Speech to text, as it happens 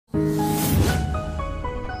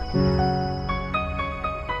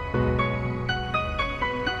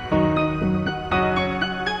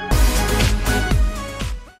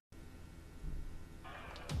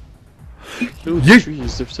the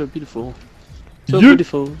trees, they're so beautiful. So Yeet.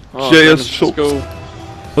 beautiful. Oh, JS let's go.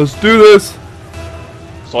 Let's do this.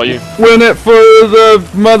 Saw you. Win it for the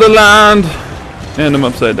motherland. And I'm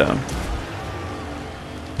upside down.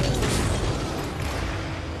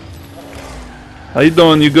 How you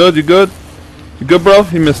doing? You good? You good? You good, bro?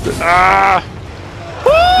 You missed it. Ah!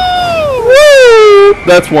 Woo!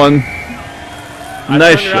 That's one. Nice I turned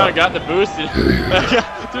around shot. and got the boost.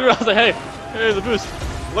 Dude, I was like, hey, here's the boost.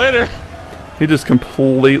 Later. He just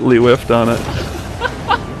completely whiffed on it.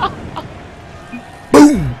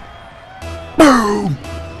 Boom! Boom!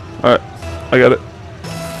 Alright, I got it.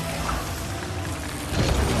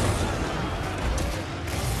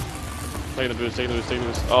 Taking the boost, taking the boost, taking the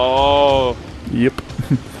boost. Oh. Yep.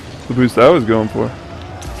 The boost I was going for.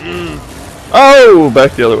 Oh!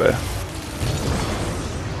 Back the other way.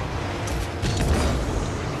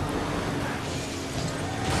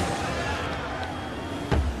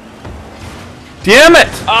 Damn it!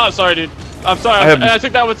 Oh, sorry, dude. I'm sorry. I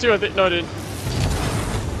took that one too. No, I didn't.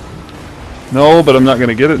 No, but I'm not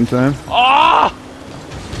gonna get it in time. Ah!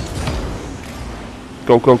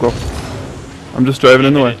 Go, go, go. I'm just driving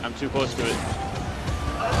in the way. I'm too close to it.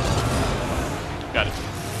 Got it.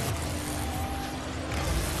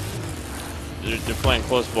 They're playing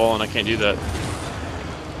close ball, and I can't do that.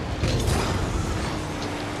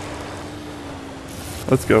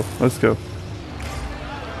 Let's go. Let's go.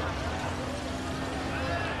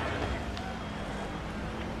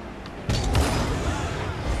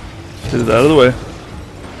 Get it out of the way.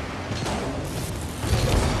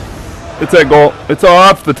 It's that goal. It's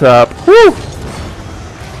off the top. Woo!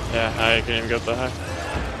 Yeah, I can't even go up that high.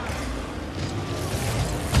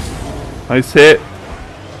 Nice hit.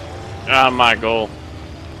 Ah, my goal.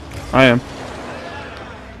 I am.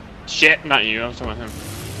 Shit, not you. I'm talking about him.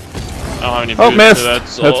 I don't have any Oh, boost missed. to that,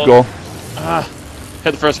 That's so goal. Ah,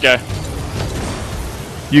 hit the first guy.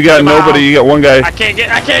 You got nobody. You got one guy. I can't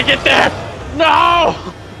get there. No!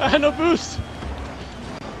 I had no boost.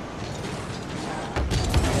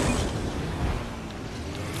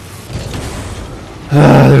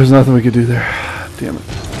 There's nothing we could do there. Damn it.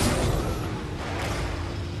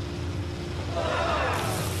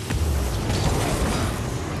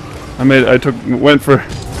 Went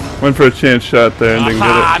for a chance shot there and didn't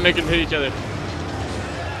get it. Make them hit each other.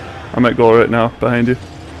 I'm at goal right now, behind you.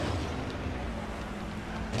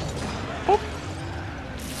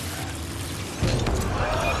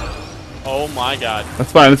 Oh my god.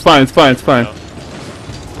 That's fine. It's fine. It's fine. It's fine.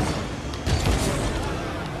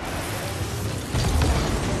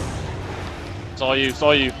 Saw you.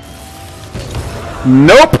 Saw you.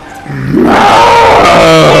 Nope.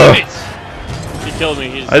 He killed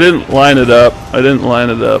me. I didn't line it up. I didn't line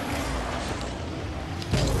it up.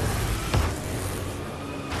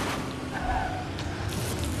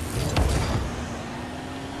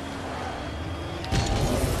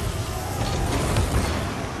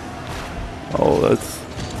 Oh,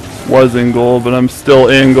 was in goal, but I'm still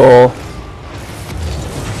in goal.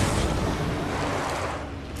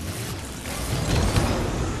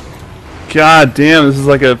 God damn, this is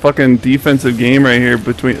like a fucking defensive game right here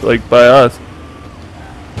between, like, by us.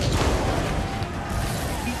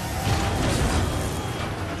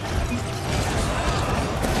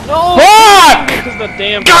 No! Fuck! Because the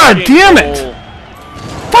damn God damn it! goal.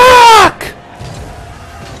 Fuck!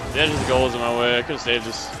 The edge of the goal was in my way. I could have saved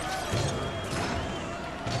this.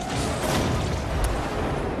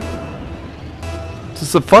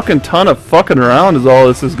 Just a fucking ton of fucking around is all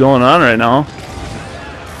this is going on right now.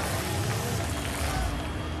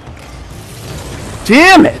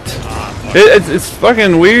 Damn it! It's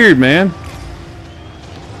fucking weird, man.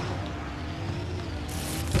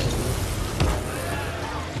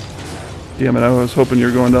 Damn it, I was hoping you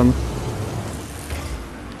were going down.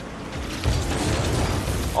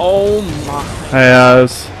 Oh my. Yeah,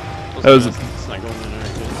 that was It's not going in there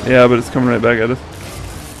again. yeah, but it's coming right back at us.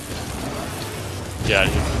 Yeah.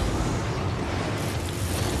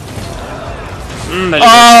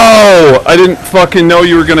 Oh! I didn't fucking know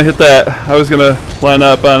you were gonna hit that. I was gonna line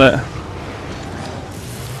up on it.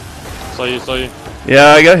 Saw you. Saw you. Yeah,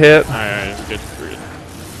 I got hit. Alright, good. We're good.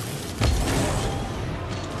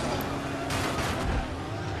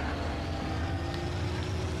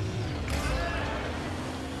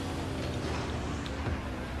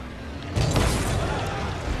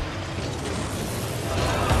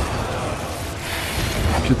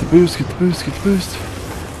 Get the boost, get the boost, get the boost.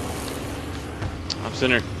 I'm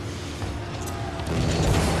center.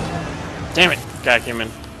 Damn it! Guy came in.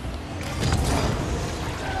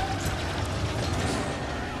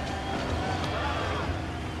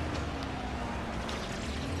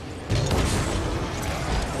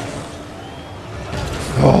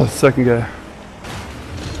 Oh, the second guy.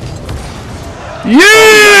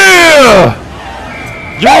 Yeah!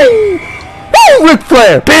 Yo! Woo! Ric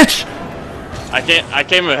Flair, bitch! I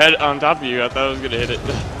came ahead on top of you. I thought I was gonna hit it.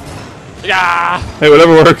 Yeah! Hey,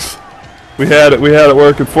 whatever works. We had it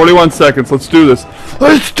working. 41 seconds. Let's do this.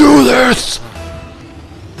 Let's do this!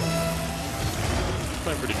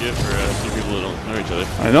 Playing pretty good for two people that don't know each other.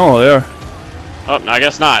 I know, they are. Oh, no, I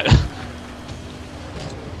guess not.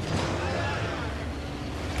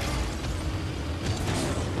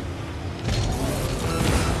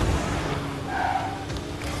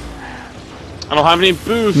 I don't have any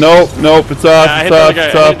boost. Nope, it's off, Yeah, it's off,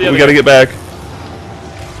 it's off. We gotta get back.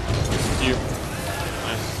 You.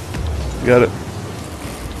 Nice. You got it.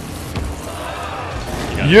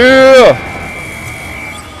 You got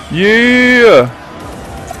Yeah!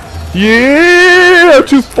 Yeah!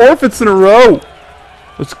 2 forfeits in a row.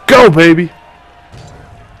 Let's go, baby.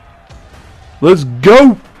 Let's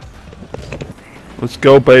go. Let's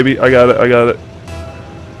go, baby. I got it.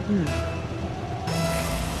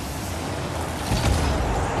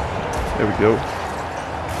 There we go.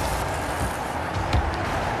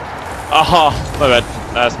 Oh, my bad.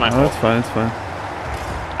 That's my fault. It's fine, it's fine.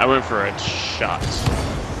 I went for a shot.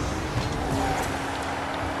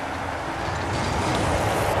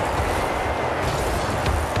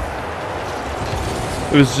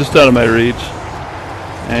 It was just out of my reach.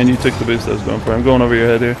 And you took the boost I was going for. I'm going over your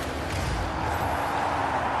head here.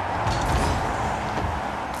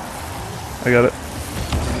 I got it.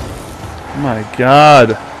 Oh my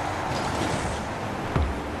god.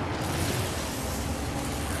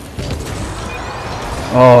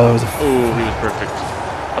 Oh, that was a... Oh, he was perfect. I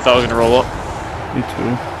thought I was gonna roll up. Me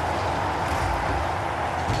too.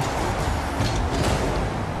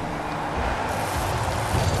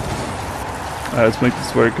 Alright, let's make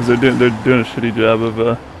this work because they're doing a shitty job of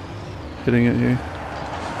hitting it here.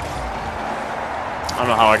 I don't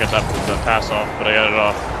know how I got that pass off, but I got it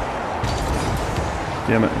off.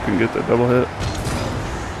 Damn it, I couldn't get that double hit.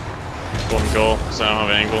 Golden goal, so I don't have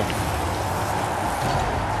an angle.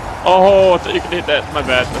 Oh, I thought you could hit that. My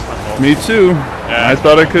bad. That's my fault. Me too. Yeah, I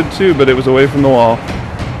thought I could too, but it was away from the wall.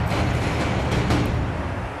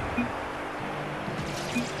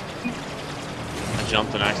 I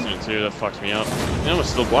jumped an accident too. That fucked me up. And it was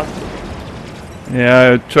still blocked.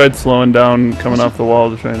 Yeah, I tried slowing down coming off the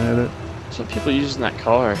wall to try and hit it. Some people using that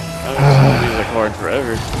car. I haven't used that car in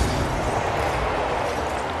forever.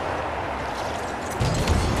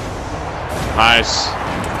 Nice.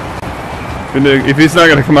 If he's not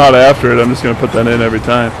gonna come out after it, I'm just gonna put that in every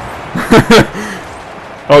time.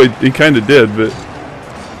 Oh, he kind of did, but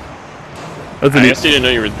that's I guess you didn't know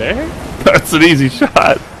you were there. That's an easy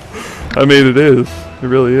shot. I mean, it is. It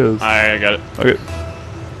really is. I got it. Okay.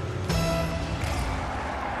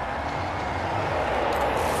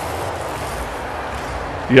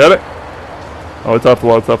 You got it? Oh, it's off the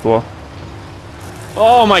wall. It's off the wall.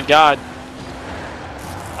 Oh my god.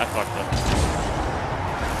 I fucked up.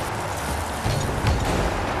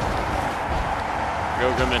 Go,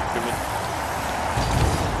 Goodman. I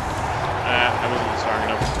wasn't strong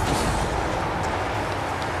enough.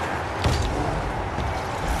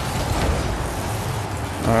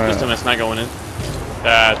 All right. This time it's not going in.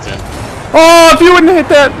 That's in. Oh, if you wouldn't hit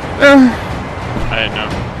that, I didn't know.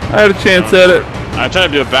 I had a chance at it. I tried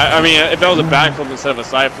to do a back. I mean, if that was a backflip instead of a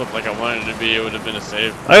side flip like I wanted it to be, it would have been a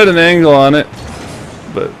save. I had an angle on it,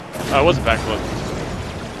 but Oh, it was a backflip.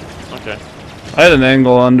 Okay. I had an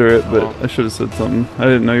angle under it, but I should have said something. I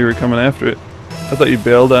didn't know you were coming after it. I thought you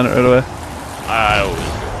bailed on it right away. I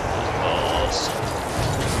was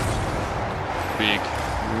big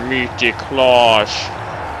meaty claws.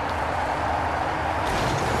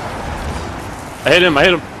 I hit him.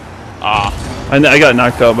 Ah. I got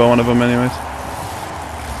knocked out by one of them anyways.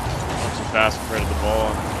 Went too fast compared to the ball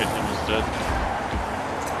and hit him instead.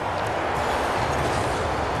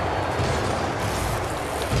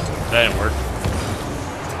 That didn't work.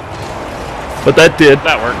 But that did.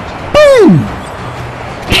 That worked. Boom!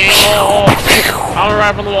 I'm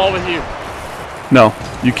right on the wall with you. No,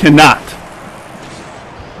 you cannot.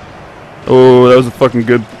 Oh, that was a fucking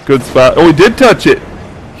good spot. Oh, he did touch it.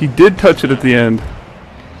 He did touch it at the end.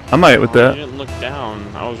 I might with that. You didn't look down.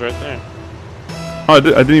 I was right there. Oh, I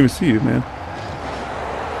didn't even see you, man.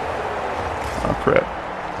 Oh, crap.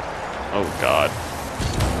 Oh, God.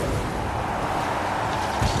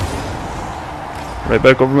 Right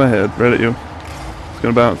back over my head. Right at you. It's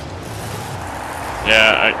gonna bounce.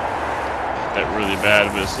 Yeah, I hit really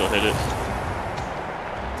bad, but it still hit it.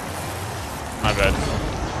 My bad.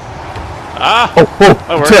 Ah! Oh,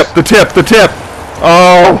 the tip!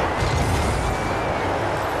 Oh!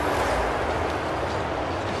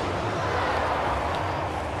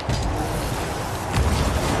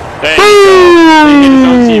 There you go. He hit his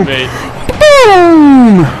own teammate.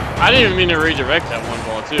 Boom! I didn't even mean to redirect that one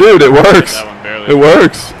ball too. Dude, it works. That one barely. It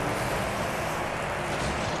works.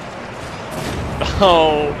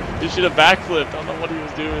 Oh, he should have backflipped. I don't know what he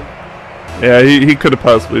was doing. Yeah, he could have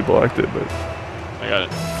possibly blocked it, but. I got it.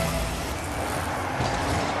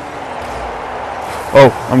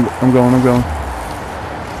 Oh, I'm going.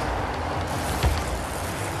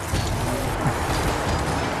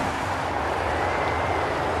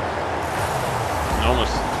 I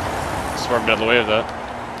almost swerved out of the way of that.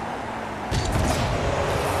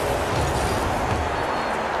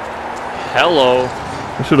 Hello.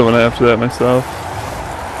 I should have went after that myself.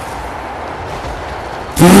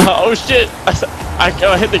 Oh shit!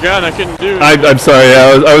 I hit the ground. I couldn't do it. I'm sorry.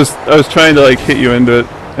 Yeah, I was trying to like hit you into it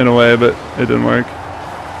in a way, but it didn't work.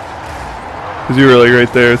 Cause you were like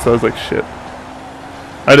right there, so I was like, shit.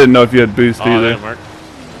 I didn't know if you had boost That either. didn't work.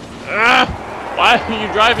 Ah! Why are you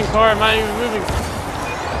driving car? I'm not even moving.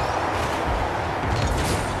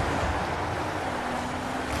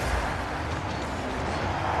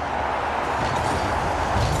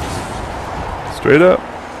 Straight up.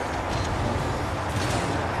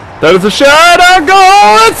 That is a shot on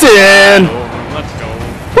goal. It's in. Let's go.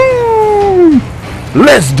 Woo!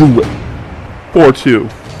 Let's do it. 4-2.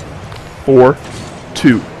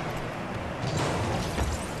 4-2.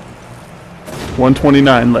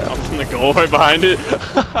 129 left. I'm in the goal right behind it.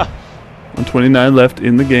 129 left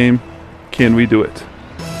in the game. Can we do it?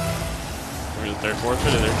 Where's the third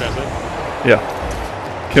forfeit? Is there transit? Yeah.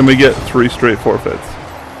 Can we get 3 straight forfeits?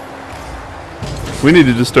 We need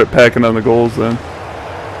to just start packing on the goals then.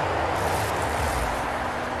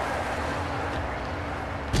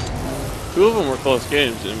 Two of them were close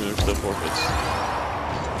games, and we were still forfeits.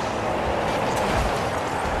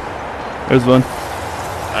 There's one.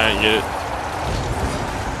 I didn't get it.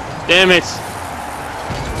 Damn it!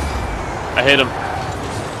 I hit him.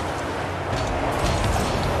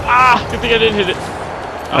 Ah! Good thing I didn't hit it.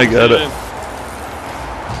 I got it.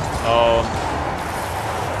 Oh.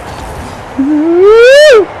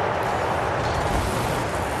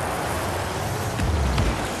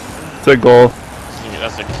 It's a goal.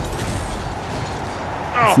 That's a...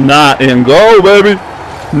 It's not in goal, baby.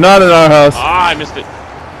 Not in our house. Ah, I missed it.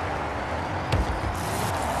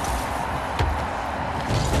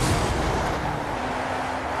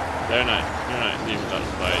 They're not even done to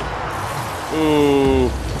fight. Ooh.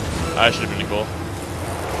 I should have been a goal.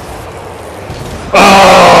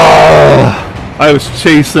 Oh! I was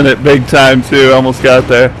chasing it big time too. Almost got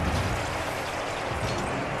there.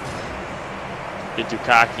 Get too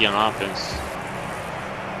cocky on offense.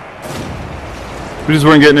 We just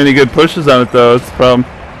weren't getting any good pushes on it though. That's the problem.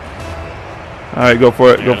 All right, go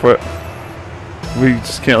for it. Go for it. We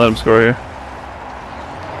just can't let him score here.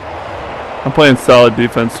 I'm playing solid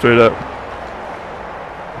defense straight up.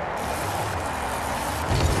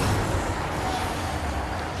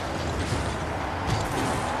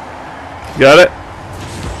 Got it?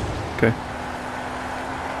 Okay.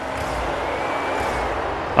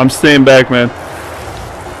 I'm staying back, man.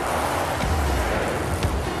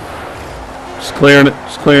 Just clearing it.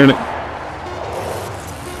 Just clearing it.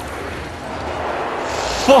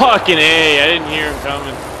 Fucking A. I didn't hear him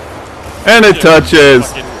coming. And it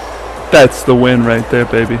touches. That's the win right there,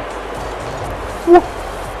 baby.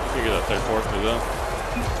 Figure that third quarter though.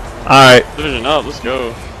 Alright. Division up, let's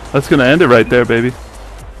go. That's gonna end it right there, baby.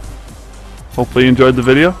 Hopefully you enjoyed the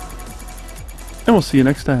video. And we'll see you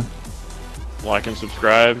next time. Like and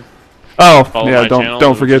subscribe. Oh, Follow yeah, my channel,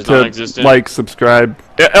 don't forget which is to non-existent. like, subscribe.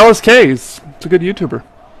 Yeah, LSK is a good YouTuber.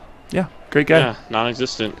 Yeah, great guy. Yeah,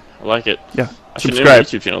 non-existent. I like it. Yeah, I should name my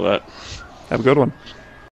subscribe. YouTube channel that. Have a good one.